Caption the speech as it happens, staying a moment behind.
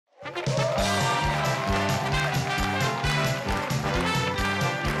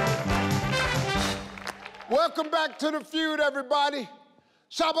Welcome back to the feud, everybody.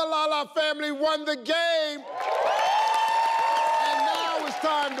 Shabalala family won the game. And now it's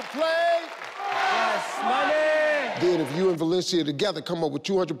time to play. FAST Money. Then if you and Valencia together come up with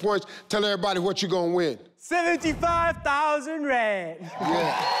 200 points, tell everybody what you're gonna win. 75,000 rand.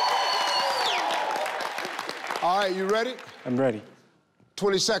 Yeah. All right, you ready? I'm ready.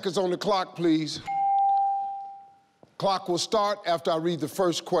 20 seconds on the clock, please. Clock will start after I read the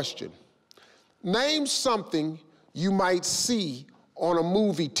first question. Name something you might see on a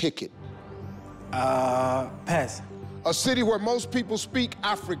movie ticket. Pass. A city where most people speak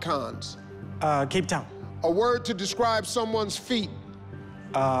Afrikaans. Cape Town. A word to describe someone's feet.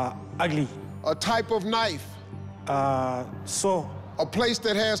 Ugly. A type of knife. Saw. A place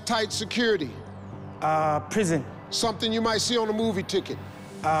that has tight security. Prison. Something you might see on a movie ticket.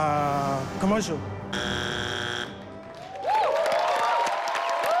 Commercial.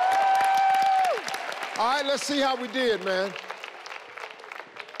 All right, let's see how we did, man.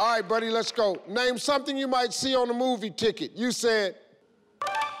 All right, buddy, let's go. Name something you might see on a movie ticket. You said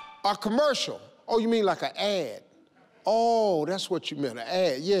a commercial. Oh, you mean like an ad? Oh, that's what you meant, an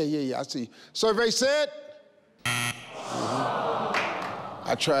ad. Yeah, I see. Survey said?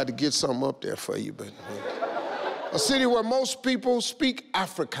 I tried to get something up there for you, but... A city where most people speak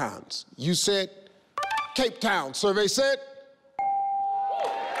Afrikaans. You said Cape Town. Survey said?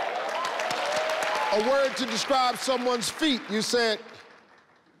 A word to describe someone's feet. You said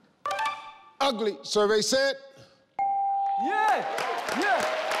ugly. Survey said? Yeah.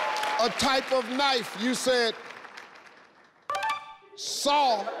 A type of knife. You said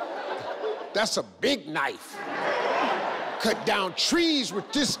saw. That's a big knife. Cut down trees with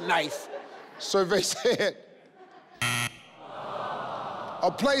this knife. Survey said.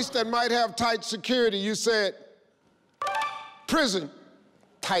 A place that might have tight security. You said prison.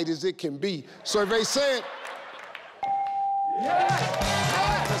 Tight as it can be. Survey said. Yeah. All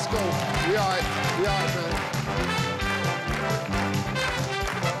right, let's go. We all right, man.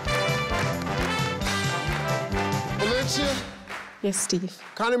 Valencia? Yes, Steve.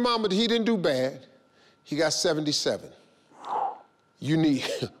 Connie Mama, he didn't do bad. He got 77. You need,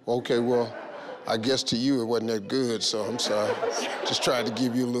 okay, well, I guess to you it wasn't that good, so I'm sorry. Just tried to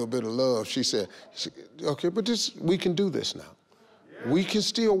give you a little bit of love. She said, okay, but we can do this now. We can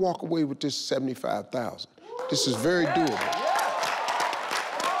still walk away with this 75,000. This is very doable.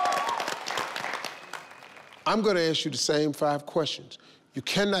 I'm gonna ask you the same 5 questions. You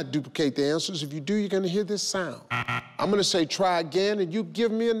cannot duplicate the answers. If you do, you're gonna hear this sound. I'm gonna say try again, and you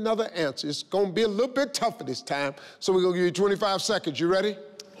give me another answer. It's gonna be a little bit tougher this time, so we're gonna give you 25 seconds. You ready?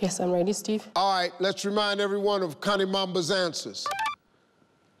 Yes, I'm ready, Steve. All right, let's remind everyone of Connie Mamba's answers.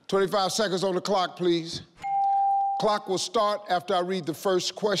 25 seconds on the clock, please. Clock will start after I read the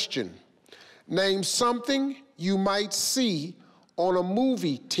first question. Name something you might see on a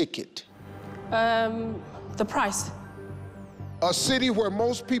movie ticket. The price. A city where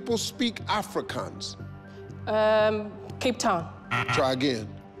most people speak Afrikaans. Cape Town. Try again.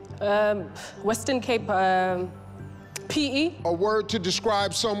 Western Cape, PE. A word to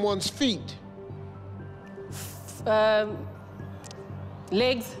describe someone's feet.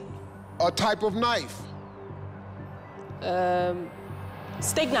 Legs. A type of knife.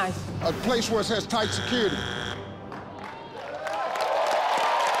 Steak knife. A place where it has tight security.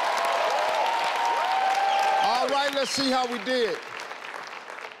 All right, let's see how we did.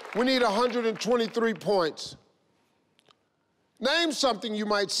 We need 123 points. Name something you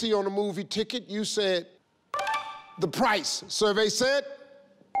might see on a movie ticket. You said the price. Survey said?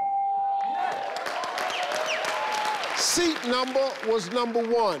 Seat number was number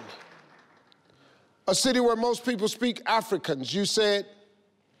 1. A city where most people speak Afrikaans. You said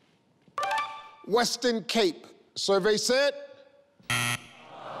Western Cape. Survey said?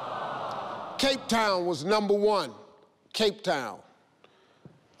 Cape Town was number 1. Cape Town.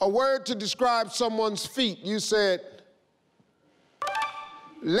 A word to describe someone's feet. You said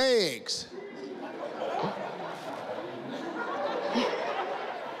legs.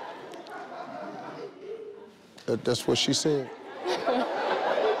 That's what she said.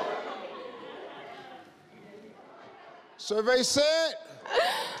 Survey said?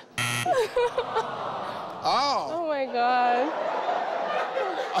 Oh. Oh my God.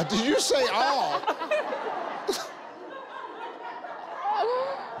 Did you say all?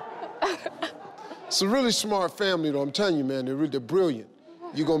 It's a really smart family, though. I'm telling you, man, they're brilliant.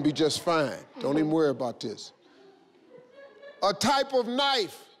 You're gonna be just fine. Don't even worry about this. A type of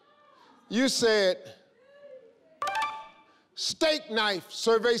knife. You said steak knife.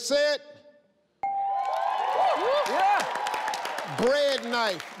 Survey said? Yeah. Bread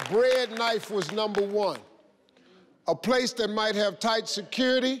knife. Bread knife was number 1. A place that might have tight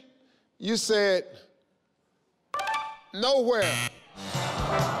security. You said nowhere.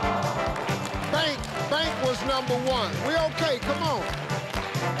 Bank was number one. We okay, come on.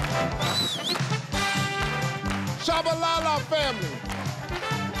 Shabalala family.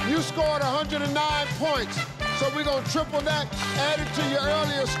 You scored 109 points. So we're gonna triple that, add it to your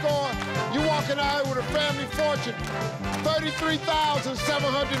earlier score. You walking out with a family fortune,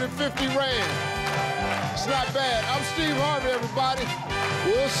 33,750 Rand. It's not bad. I'm Steve Harvey, everybody.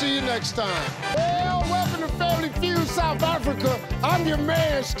 We'll see you next time. Well, welcome to Family Feud South Africa. I'm your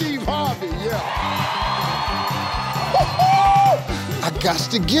man, Steve Harvey, yeah. I got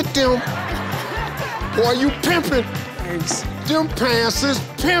to get them. Boy, you pimping. Thanks. Them pants is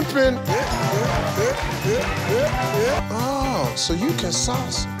pimping. Oh, so you can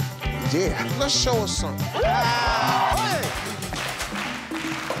sauce? Yeah. Let's show us something.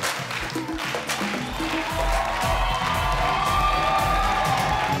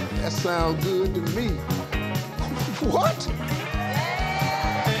 That sounds good to me. What?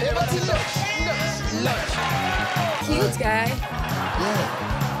 Lunch. Cute guy.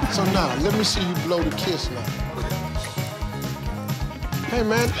 Yeah. So now, let me see you blow the kiss now. Hey,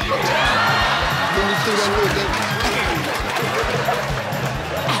 man. Let me through that little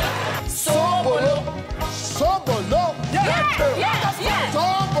Sobolo. Sobolo? Yes.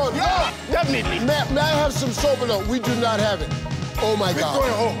 Sobolo. Yeah, definitely. May I have some Sobolo? We do not have it. Oh, my God. We're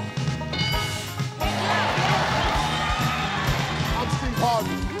going home. I'm Steve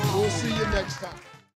Harvey. We'll see you next time.